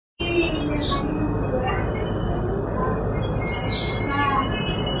Hi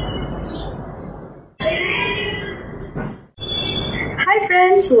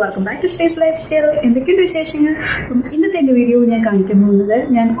friends, welcome back to Sree's Lifestyle. എന്തൊക്കെയുണ്ട് വിശേഷങ്ങൾ? ഇന്നത്തെ എൻ്റെ വീഡിയോ ഞാൻ കാണിക്കാൻ പോകുന്നത്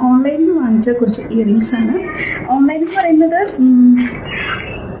ഞാൻ ഓൺലൈനിൽ വാങ്ങിച്ച കുറച്ച് ഇയറിംഗ്സ് ആണ്. ഓൺലൈൻ എന്ന് പറയുന്നത്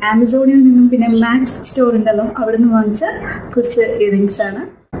ആമസോണിൽ നിന്നും പിന്നെ മാക്സ് സ്റ്റോർ ഉണ്ടല്ലോ അവിടെ നിന്ന് വാങ്ങിച്ച കുറച്ച് ഇയറിംഗ്സ് ആണ്.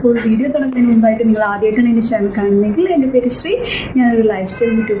 അപ്പോൾ വീഡിയോ തുടങ്ങുന്നതിന് മുമ്പായിട്ട് നിങ്ങൾ ആദ്യമായിട്ടാണ് എൻ്റെ ചാനൽ കാണുന്നതെങ്കിൽ എൻ്റെ പേര് ശ്രീ, ഞാനൊരു ലൈഫ്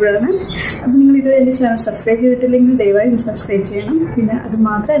സ്റ്റൈൽ യൂട്യൂബറാണ്. അപ്പോൾ നിങ്ങൾ ഇത് എൻ്റെ ചാനൽ സബ്സ്ക്രൈബ് ചെയ്തിട്ടില്ലെങ്കിൽ ദയവായി സബ്സ്ക്രൈബ് ചെയ്യണം. പിന്നെ അത്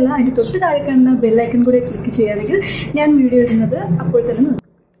മാത്രമല്ല, അതിൻ്റെ തൊട്ട് താഴെ കാണുന്ന ബെല്ലൈക്കൺ കൂടെ ക്ലിക്ക് ചെയ്യുകയാണെങ്കിൽ ഞാൻ വീഡിയോ ഇടുന്നത് അപ്പോൾ തന്നെ നോക്കും.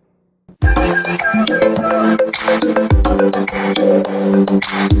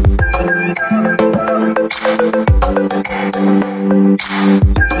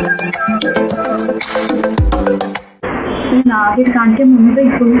 ഞാൻ ആദ്യമായിട്ട് കാണിക്കാൻ പോകുന്നത്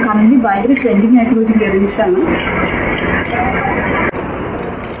ഇപ്പോൾ കറന്റ് ഭയങ്കര ട്രെൻഡിങ് ആയിട്ടുള്ള ഒരു ഇയറിംഗ്സ് ആണ്.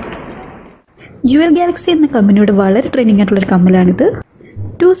 ജുവൽ ഗാലക്സി എന്ന കമ്പനിയുടെ വളരെ ട്രെൻഡിങ് ആയിട്ടുള്ള ഒരു കമ്മലാണിത്.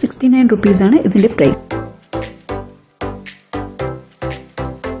 269 റുപ്പീസാണ് ഇതിന്റെ പ്രൈസ്.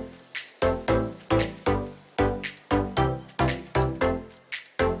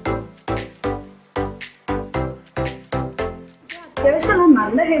 അത്യാവശ്യം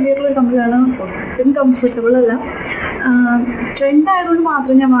നല്ല ഹെവി ആയിട്ടുള്ള കമ്പനിയാണ്, ഒട്ടും കംഫർട്ടബിൾ അല്ല. ട്രെൻഡ് ആയതുകൊണ്ട്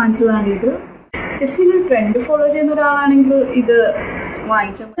മാത്രം ഞാൻ വാങ്ങിച്ചതാണ് ഇത്. ജസ്റ്റ് നിങ്ങൾ ട്രെൻഡ് ഫോളോ ചെയ്യുന്ന ഒരാളാണെങ്കിൽ ഇത്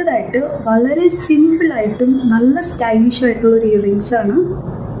വാങ്ങിച്ചതായിട്ട് വളരെ സിമ്പിളായിട്ടും നല്ല സ്റ്റൈലിഷ് ആയിട്ടുള്ള ഒരു ഇയറിംഗ്സ് ആണ്.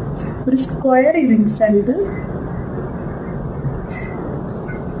 ഒരു സ്ക്വയർ ഇയറിംഗ്സ് ആണിത്.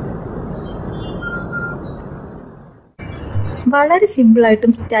 വളരെ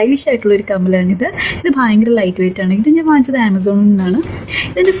സിമ്പിളായിട്ടും സ്റ്റൈലിഷ് ആയിട്ടുള്ള ഒരു കമ്മലാണിത്. ഇത് ഭയങ്കര ലൈറ്റ് വെയിറ്റ് ആണ്. ഇത് ഞാൻ വാങ്ങിച്ചത് ആമസോണിൽ നിന്നാണ്.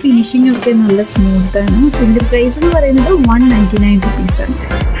 ഇതിൻ്റെ ഫിനിഷിംഗ് ഒക്കെ നല്ല സ്മൂത്താണ്. ഇതിൻ്റെ പ്രൈസ് എന്ന് പറയുന്നത് 199 റുപ്പീസാണ്.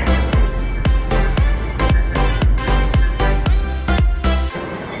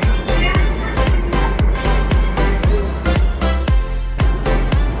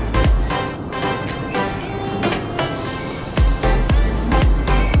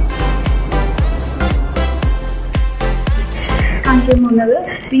 കാണിക്കാൻ പോകുന്നത്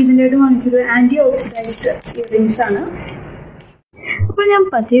റീസെൻ്റ് ആയിട്ട് വാങ്ങിച്ചത് ആൻറ്റി ഓക്സിഡൈസ്ഡ് ഇയറിംഗ്സ് ആണ്. അപ്പോൾ ഞാൻ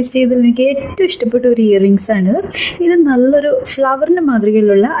പർച്ചേസ് ചെയ്തതിൽ എനിക്ക് ഏറ്റവും ഇഷ്ടപ്പെട്ട ഒരു ഇയറിംഗ്സ് ആണ്. ഇത് നല്ലൊരു ഫ്ലവറിൻ്റെ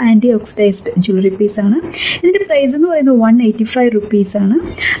മാതൃകയിലുള്ള ആൻറ്റി ഓക്സിഡൈസ്ഡ് ജ്വല്ലറി പീസാണ്. ഇതിൻ്റെ പ്രൈസ് എന്ന് പറയുന്നത് 185 റുപ്പീസാണ്.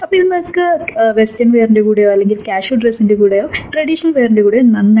 അപ്പോൾ ഇത് നമുക്ക് വെസ്റ്റേൺ വെയറിൻ്റെ കൂടെയോ അല്ലെങ്കിൽ കാഷ്വൽ ഡ്രസ്സിൻ്റെ കൂടെയോ ട്രഡീഷണൽ വെയറിൻ്റെ കൂടെയോ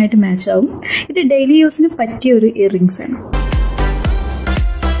നന്നായിട്ട് മാച്ച് ആവും. ഇത് ഡെയിലി യൂസിന് പറ്റിയ ഒരു ഇയറിംഗ്സ് ആണ്.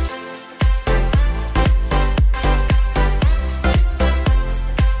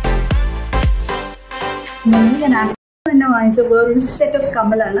 ഞാൻ തന്നെ വാങ്ങിച്ച വേറൊരു സെറ്റ് ഓഫ്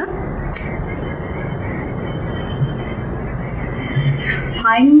കമ്മലാണ്.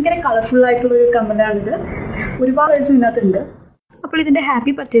 ഭയങ്കര കളർഫുൾ ആയിട്ടുള്ള ഒരു കമ്മലാണിത്. ഒരുപാട് കളേഴ്സ് ഇതിനകത്തുണ്ട്. അപ്പോൾ ഇതിൻ്റെ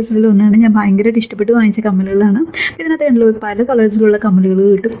ഹാപ്പി പർച്ചേസിൽ ഒന്നാണ്. ഞാൻ ഭയങ്കരമായിട്ട് ഇഷ്ടപ്പെട്ട് വാങ്ങിച്ച കമ്മലുകളാണ്. ഇതിനകത്ത് ഉള്ള പല കളേഴ്സിലുള്ള കമ്മലുകൾ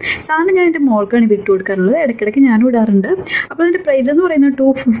കിട്ടും. സാധാരണ ഞാൻ എൻ്റെ മോൾക്കാണ് ഇത് ഇട്ട് കൊടുക്കാറുള്ളത്. ഇടയ്ക്കിടയ്ക്ക് ഞാനും ഇടാറുണ്ട്. അപ്പോൾ ഇതിൻ്റെ പ്രൈസ് എന്ന് പറയുന്നത്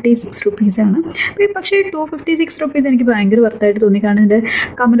 256 റുപ്പീസാണ്. പക്ഷേ 256 റുപ്പീസ് എനിക്ക് ഭയങ്കര വർത്തായിട്ട് തോന്നി. കാരണം ഇതിൻ്റെ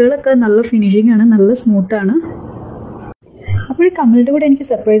കമ്മലുകളൊക്കെ നല്ല ഫിനിഷിംഗ് ആണ്, നല്ല സ്മൂത്താണ്. അപ്പോൾ ഈ കമ്മലിൻ്റെ കൂടെ എനിക്ക്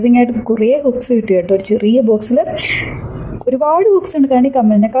സർപ്രൈസിങ് ആയിട്ട് കുറേ ഹുക്സ് കിട്ടി കേട്ടോ. ഒരു ചെറിയ ബോക്സിൽ ഒരുപാട് ഹുക്സ് ഉണ്ട്. കാരണം ഈ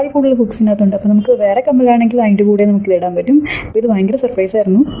കമ്മലിനേക്കാൾ കൂടുതൽ ഹുക്സിനകത്തുണ്ട്. അപ്പോൾ നമുക്ക് വേറെ കമ്മലാണെങ്കിൽ അതിൻ്റെ കൂടെ നമുക്ക് ഇടാൻ പറ്റും. അപ്പോൾ ഇത് ഭയങ്കര സർപ്രൈസ്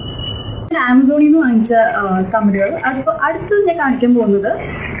ആയിരുന്നു. ആമസോണിൽ നിന്ന് വാങ്ങിച്ച കമ്മലുകൾ. അപ്പോൾ അടുത്തത് ഞാൻ കാണിക്കാൻ പോകുന്നത്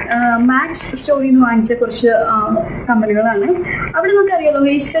മാക്സ് സ്റ്റോറിൽ നിന്ന് വാങ്ങിച്ച കുറച്ച് കമ്മലുകളാണ്. അവിടെ നമുക്കറിയാലോ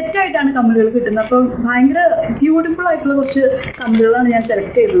ഈ സെറ്റായിട്ടാണ് കമ്മലുകൾ കിട്ടുന്നത്. അപ്പോൾ ഭയങ്കര ബ്യൂട്ടിഫുൾ ആയിട്ടുള്ള കുറച്ച് കമ്മലുകളാണ് ഞാൻ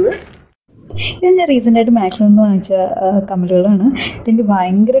സെലക്ട് ചെയ്തത്. ഇത് ഞാൻ റീസെൻ്റായിട്ട് മാക്സിൽ നിന്ന് വാങ്ങിച്ച കമ്മലുകളാണ്. ഇതെനിക്ക്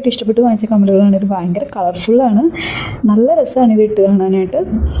ഭയങ്കരമായിട്ട് ഇഷ്ടപ്പെട്ട് വാങ്ങിച്ച കമ്മലുകളാണ്. ഇത് ഭയങ്കര കളർഫുള്ളാണ്, നല്ല രസമാണ് ഇത് ഇട്ട് കാണാനായിട്ട്.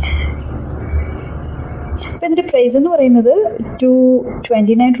 അപ്പോൾ ഇതിൻ്റെ പ്രൈസ് എന്ന് പറയുന്നത്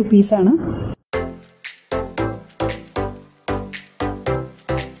 229 റുപ്പീസാണ്.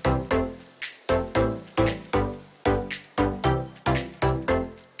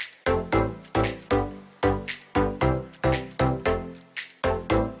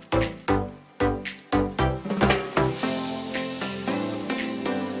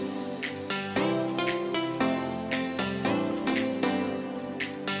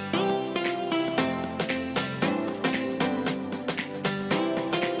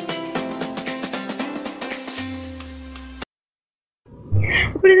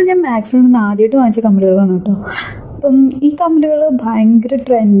 അപ്പോൾ ഇത് ഞാൻ മാക്സിൽ നിന്ന് ആദ്യമായിട്ട് വാങ്ങിച്ച കമ്മലുകളാണ് കേട്ടോ. അപ്പം ഈ കമ്മലുകൾ ഭയങ്കര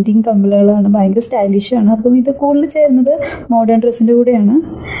ട്രെൻഡിങ് കമ്മലുകളാണ്, ഭയങ്കര സ്റ്റൈലിഷാണ്. അപ്പം ഇത് കൂടുതൽ ചേരുന്നത് മോഡേൺ ഡ്രസ്സിൻ്റെ കൂടെയാണ്.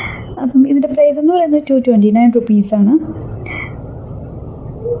 അപ്പം ഇതിൻ്റെ പ്രൈസ് എന്ന് പറയുന്നത് 229 റുപ്പീസാണ്.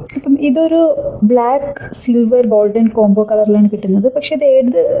 അപ്പം ഇതൊരു ബ്ലാക്ക് സിൽവർ ഗോൾഡൻ കോംബോ കളറിലാണ് കിട്ടുന്നത്. പക്ഷേ ഇത്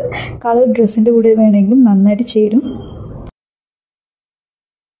ഏത് കളർ ഡ്രസ്സിൻ്റെ കൂടെ വേണമെങ്കിലും നന്നായിട്ട് ചേരും.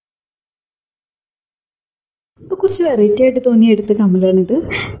 കുറച്ച് വെറൈറ്റി ആയിട്ട് തോന്നി എടുത്ത കമ്മലാണിത്.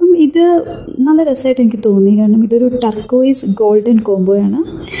 അപ്പം ഇത് നല്ല രസമായിട്ട് എനിക്ക് തോന്നി, കാരണം ഇതൊരു ടർക്കോയിസ് ഗോൾഡൻ കോംബോയാണ്.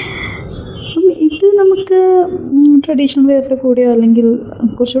 അപ്പം ഇത് നമുക്ക് ട്രഡീഷണൽ വെയറിൻ്റെ കൂടെയോ അല്ലെങ്കിൽ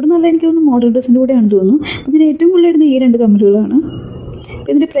കുറച്ചുകൂടെ നല്ല എനിക്ക് തോന്നുന്നു മോഡേൺ ഡ്രസ്സിൻ്റെ കൂടെയാണെന്ന് തോന്നുന്നു. ഇതിന് ഏറ്റവും കൂടുതൽ ഇടുന്ന ഈ 2 കമ്മലുകളാണ്.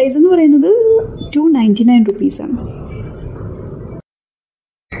 അപ്പോൾ ഇതിൻ്റെ പ്രൈസ് എന്ന് പറയുന്നത് 299 റുപ്പീസാണ്.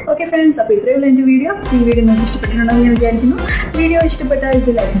 ഓക്കെ ഫ്രണ്ട്സ്, അപ്പോൾ ഇത്രയുള്ള എൻ്റെ വീഡിയോ. ഈ വീഡിയോ നിങ്ങൾക്ക് ഇഷ്ടപ്പെട്ടിട്ടുണ്ടെന്ന് ഞാൻ വിചാരിക്കുന്നു. വീഡിയോ ഇഷ്ടപ്പെട്ടാൽ ഇത്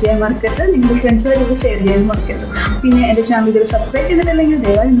ലൈക്ക് ചെയ്യാൻ മറക്കരുത്, നിങ്ങളുടെ ഫ്രണ്ട്സുമായിട്ട് ഷെയർ ചെയ്യാൻ മറക്കരുത്. പിന്നെ എൻ്റെ ചാനൽ ഇതിൽ സബ്സ്ക്രൈബ് ചെയ്തിട്ടില്ലെങ്കിൽ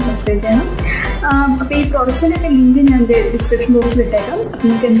ദയവായി ഒന്ന് സബ്സ്ക്രൈബ് ചെയ്യണം. അപ്പോൾ ഈ പ്രോഡക്ട്സിൻ്റെയൊക്കെ ലിങ്ക് ഞാൻ എൻ്റെ ഡിസ്ക്രിപ്ഷൻ ബോക്സിൽ ഇട്ടേക്കാം. അപ്പോൾ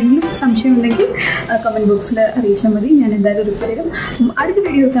നിങ്ങൾക്ക് എന്തെങ്കിലും സംശയം ഉണ്ടെങ്കിൽ കമൻറ്റ് ബോക്സിൽ അറിയിച്ചാൽ മതി, ഞാൻ എന്തായാലും റിപ്ലൈ തരും. അടുത്ത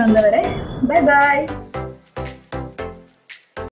വീഡിയോ കാണുന്നവരെ ബൈ ബൈ.